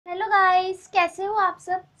Guys, कैसे हो आप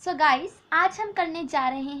सब। सो गाइस, आज हम करने जा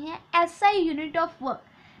रहे हैं एसआई यूनिट ऑफ वर्क।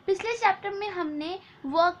 पिछले चैप्टर में हमने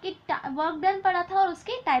वर्क डन पढ़ा था और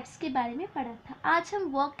उसके टाइप्स के बारे में पढ़ा था। आज हम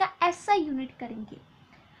वर्क का एसआई यूनिट करेंगे।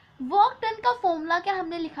 वर्क डन का फॉर्मूला क्या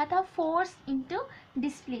हमने लिखा था, फोर्स इनटू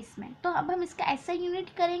डिस्प्लेसमेंट। तो अब हम इसका एसआई यूनिट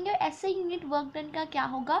करेंगे। एसआई यूनिट वर्क डन का क्या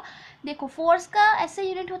होगा, देखो फोर्स का एसआई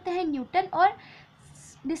यूनिट होता है न्यूटन और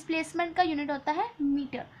डिस्प्लेसमेंट का यूनिट होता है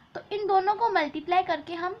मीटर। तो इन दोनों को मल्टीप्लाई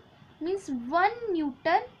करके हम means 1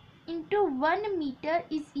 Newton into 1 metre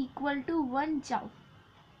is equal to 1 joule.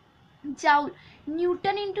 Joule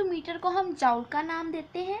Newton into metre को हम जाउल का नाम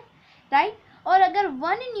देते हैं, राइट। और अगर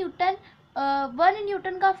 1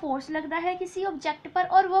 न्यूटन का फोर्स लग रहा है किसी ऑब्जेक्ट पर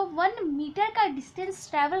और वो 1 मीटर का डिस्टेंस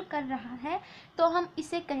ट्रेवल कर रहा है तो हम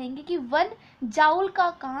इसे कहेंगे कि 1 जाउल का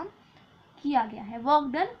काम किया गया है, वर्क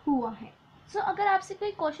डन हुआ है। सो अगर आपसे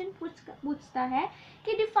कोई क्वेश्चन पूछता है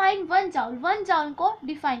कि डिफाइन 1 जाउल को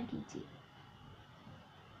डिफाइन कीजिए,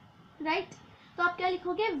 राइट। तो आप क्या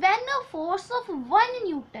लिखोगे, when a force of 1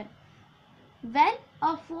 Newton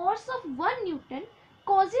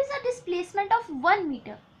causes a displacement of 1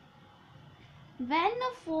 meter, when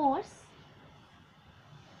a force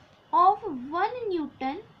of 1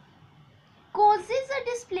 newton causes a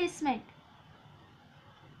displacement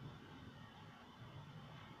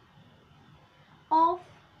of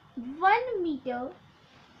 1 meter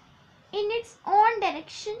in its own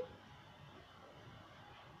direction,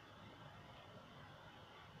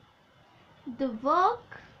 the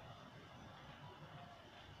work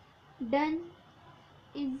done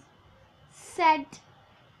is said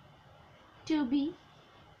to be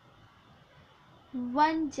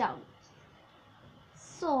 1 joule.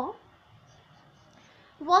 So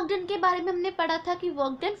work done के बारे में हमने पढ़ा था कि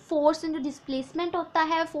work done force into displacement होता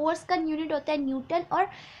है। Force का यूनिट होता है न्यूटन और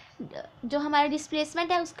जो हमारा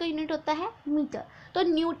डिस्प्लेसमेंट है उसका यूनिट होता है मीटर। तो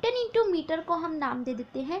न्यूटन इंटू मीटर को हम नाम दे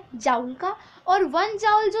देते हैं जाउल का। और 1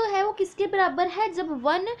 जाउल जो है वो किसके बराबर है, जब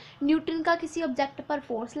 1 न्यूटन का किसी ऑब्जेक्ट पर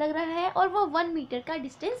फोर्स लग रहा है और वो 1 मीटर का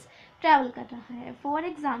डिस्टेंस ट्रेवल कर रहा है। फॉर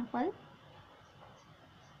एग्जाम्पल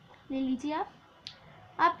ले लीजिए,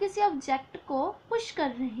 आप किसी ऑब्जेक्ट को पुश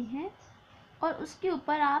कर रहे हैं और उसके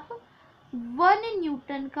ऊपर आप 1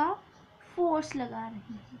 न्यूटन का फोर्स लगा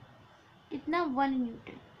रहे हैं। कितना, 1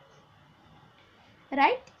 न्यूटन,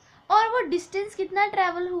 राइट। और वो डिस्टेंस कितना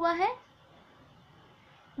ट्रेवल हुआ है,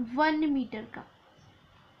 1 मीटर का,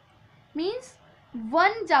 मीन्स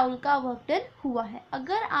 1 जाउल का वर्क डन हुआ है।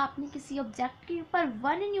 अगर आपने किसी ऑब्जेक्ट के ऊपर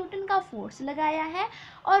 1 न्यूटन का फोर्स लगाया है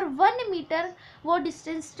और 1 मीटर वो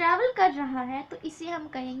डिस्टेंस ट्रैवल कर रहा है तो इसे हम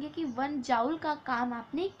कहेंगे कि 1 जाउल का काम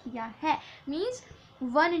आपने किया है। मीन्स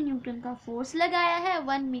 1 न्यूटन का फोर्स लगाया है,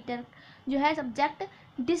 1 मीटर जो है सब्जेक्ट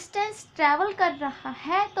डिस्टेंस ट्रैवल कर रहा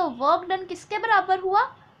है, तो वर्क डन किसके बराबर हुआ,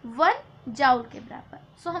 1 जाउल के बराबर।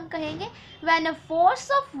 सो हम कहेंगे when a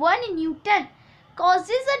force of 1 Newton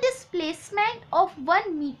causes a displacement of 1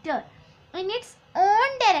 meter in its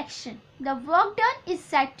own direction, the work done is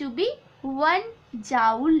said to be 1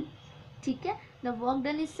 joule. ठीक है, the work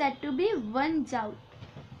done is said to be 1 joule.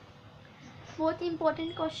 बहुत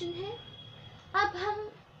important question है। अब हम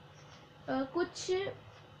कुछ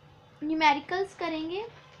numericals करेंगे।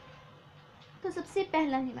 तो सबसे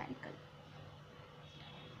पहला न्यूमेरिकल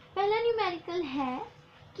है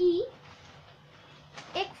कि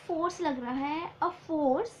एक फोर्स लग रहा है, a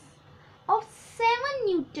force of 7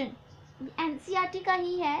 Newton, NCERT का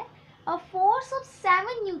ही है। A force of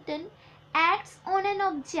 7 Newton acts on an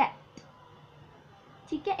object.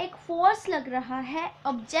 ठीक है, एक फोर्स लग रहा है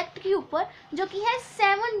ऑब्जेक्ट के ऊपर जो कि है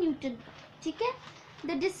 7 न्यूटन का। ठीक है,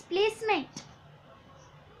 the displacement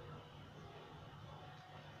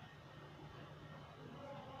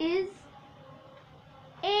is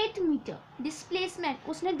 8 metre. Displacement,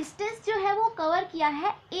 उसने डिस्टेंस जो है वो कवर किया है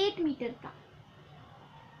 8 मीटर का।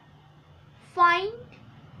 Find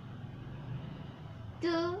the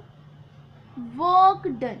work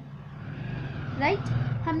done, right.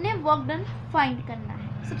 हमने वर्क डन फाइंड करना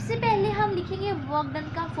है। सबसे पहले हम लिखेंगे वर्क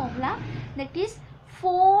डन का formula, that is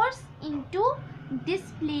force into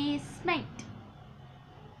displacement.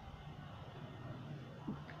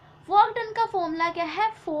 Work done का फॉर्मूला क्या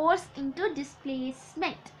है, फोर्स इनटू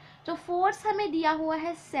डिस्प्लेसमेंट। तो फोर्स हमें दिया हुआ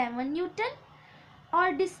है 7 न्यूटन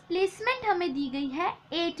और डिस्प्लेसमेंट हमें दी गई है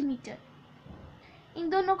 8 मीटर। इन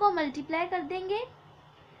दोनों को मल्टीप्लाई कर देंगे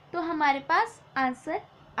तो हमारे पास आंसर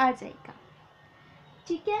आ जाएगा।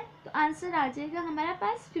 ठीक है, तो आंसर आ जाएगा हमारे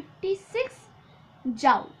पास 56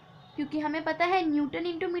 जाउल, क्योंकि हमें पता है न्यूटन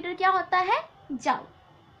इंटू मीटर क्या होता है, जाउल।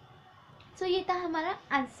 सो ये था हमारा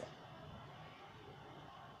आंसर।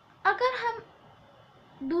 अगर हम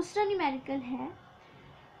दूसरा न्यूमेरिकल है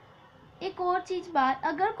एक और चीज बात,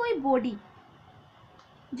 अगर कोई बॉडी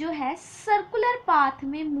जो है सर्कुलर पाथ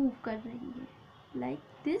में मूव कर रही है, लाइक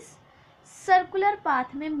दिस, सर्कुलर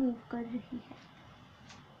पाथ में मूव कर रही है,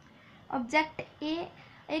 ऑब्जेक्ट ए,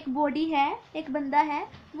 एक बॉडी है, एक बंदा है,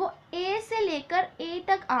 वो ए से लेकर ए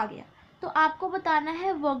तक आ गया, तो आपको बताना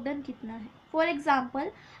है वर्क डन कितना है। For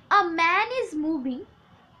example, a man is moving,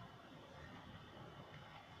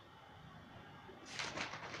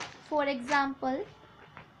 for example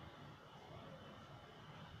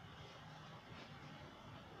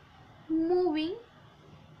moving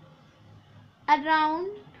around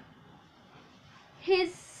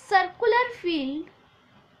his circular field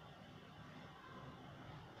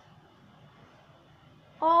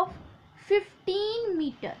of 15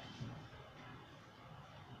 meter.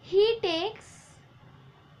 He takes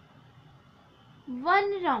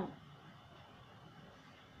one round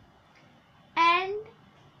and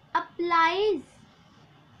applies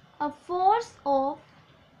a force of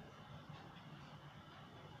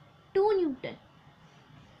 2 Newton.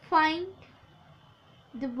 Find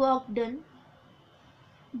the work done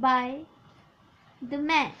by the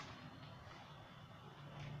man.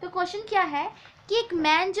 तो question क्या है कि एक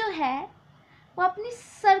man जो है वो अपनी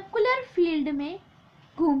circular field में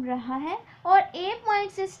घूम रहा है और ए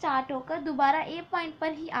पॉइंट से स्टार्ट होकर दोबारा ए पॉइंट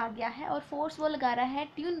पर ही आ गया है और फोर्स वो लगा रहा है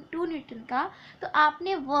 2 न्यूटन का। तो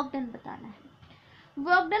आपने वर्क डन बताना है।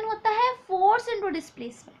 वर्क डन होता है फोर्स इनटू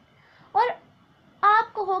डिस्प्लेसमेंट, और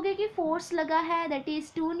आप कहोगे कि फोर्स लगा है दैट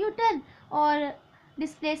इज 2 न्यूटन और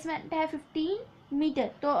डिस्प्लेसमेंट है 15 मीटर,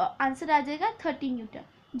 तो आंसर आ जाएगा 30 न्यूटन।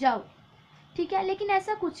 जाओ, ठीक है, लेकिन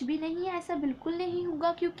ऐसा कुछ भी नहीं है, ऐसा बिल्कुल नहीं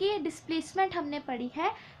होगा, क्योंकि डिस्प्लेसमेंट हमने पढ़ी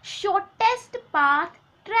है shortest path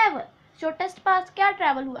travel. Shortest path क्या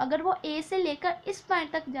ट्रेवल हुआ, अगर वो ए से लेकर इस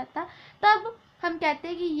पॉइंट तक जाता तब हम कहते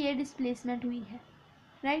हैं कि ये डिस्प्लेसमेंट हुई है,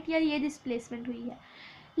 राइट, या ये डिस्प्लेसमेंट हुई है।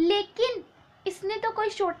 लेकिन इसने तो कोई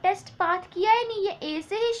शॉर्टेस्ट पाथ किया ही नहीं, ये ए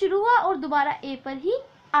से ही शुरू हुआ और दोबारा ए पर ही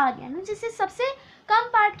आ गया ना। जिससे सबसे कम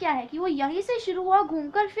पार्ट क्या है कि वो यहीं से शुरू हुआ,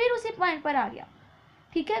 घूमकर फिर उसी पॉइंट पर आ गया,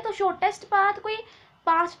 ठीक है। तो शॉर्टेस्ट पाथ कोई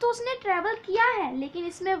पाथ तो उसने ट्रेवल किया है, लेकिन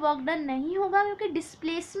इसमें वर्क डन नहीं होगा, क्योंकि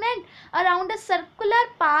displacement around a circular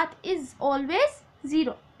path is always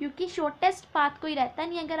 0, क्योंकि शॉर्टेस्ट पाथ कोई रहता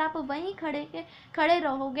नहीं। अगर आप वहीं खड़े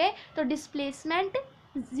रहोगे तो डिस्प्लेसमेंट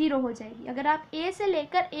 0 हो जाएगी। अगर आप ए से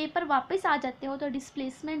लेकर ए पर वापस आ जाते हो तो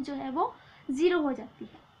डिस्प्लेसमेंट जो है वो 0 हो जाती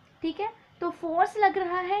है, ठीक है। तो फोर्स लग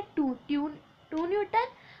रहा है 2 न्यूटन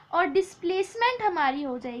और डिस्प्लेसमेंट हमारी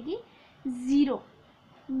हो जाएगी 0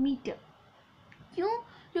 मीटर। क्यों?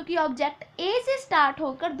 क्योंकि ऑब्जेक्ट ए से स्टार्ट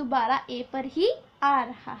होकर दोबारा ए पर ही आ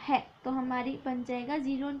रहा है, तो हमारी बन जाएगा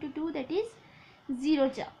 0 into 2 that is 0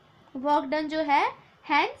 job. Work done जो है,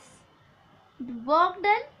 hence work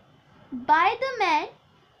done by the man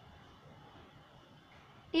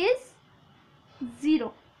is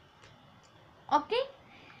 0। Okay,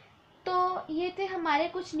 तो ये थे हमारे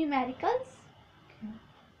कुछ न्यूमेरिकल्स,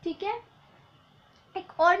 ठीक है।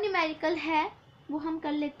 एक और न्यूमेरिकल है वो हम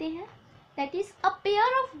कर लेते हैं, that is a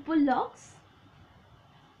pair of bullocks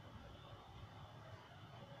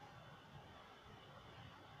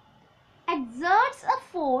exerts a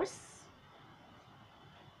force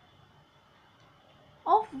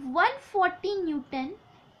of 140 Newton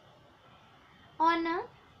on a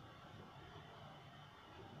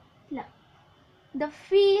plug. The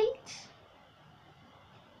field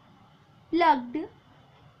plugged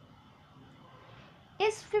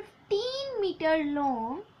is 15 meter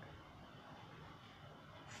long.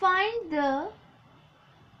 Find the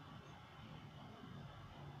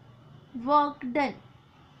work done.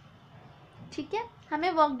 ठीक है, हमें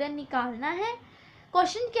वर्क डन निकालना है।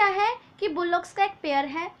 क्वेश्चन क्या है कि बुलॉक्स का एक पेयर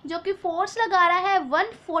है जो कि फोर्स लगा रहा है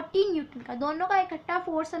 140 न्यूटन का, दोनों का इकट्ठा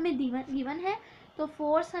फोर्स हमें गिवन है, तो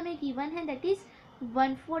फोर्स हमें गिवन है दैट इज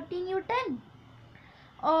 140 न्यूटन,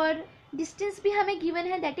 और डिस्टेंस भी हमें गिवन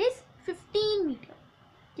है दैट इज 15 मीटर।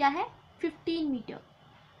 क्या है? 15 मीटर।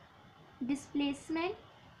 Displacement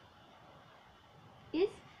is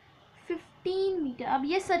 15 metre. अब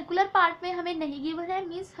ये सर्कुलर पार्ट में हमें नहीं गिवन है,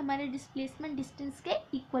 मीन्स हमारे डिस्प्लेसमेंट डिस्टेंस के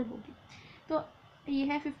इक्वल होगी। तो ये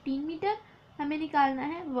है 15 मीटर, हमें निकालना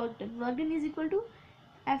है work done. Work done is equal to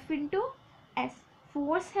F into S.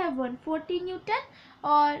 Force है 140 न्यूटन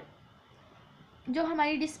और जो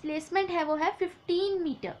हमारी डिस्प्लेसमेंट है वो है 15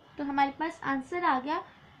 मीटर। तो हमारे पास आंसर आ गया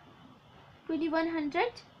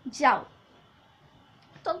 2100 जाओ।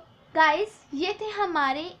 तो गाइस, ये थे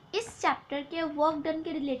हमारे इस चैप्टर के वर्क डन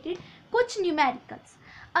के रिलेटेड कुछ न्यूमेरिकल्स।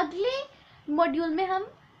 अगले मॉड्यूल में हम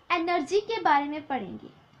एनर्जी के बारे में पढ़ेंगे।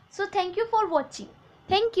 So thank you for watching.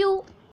 Thank you.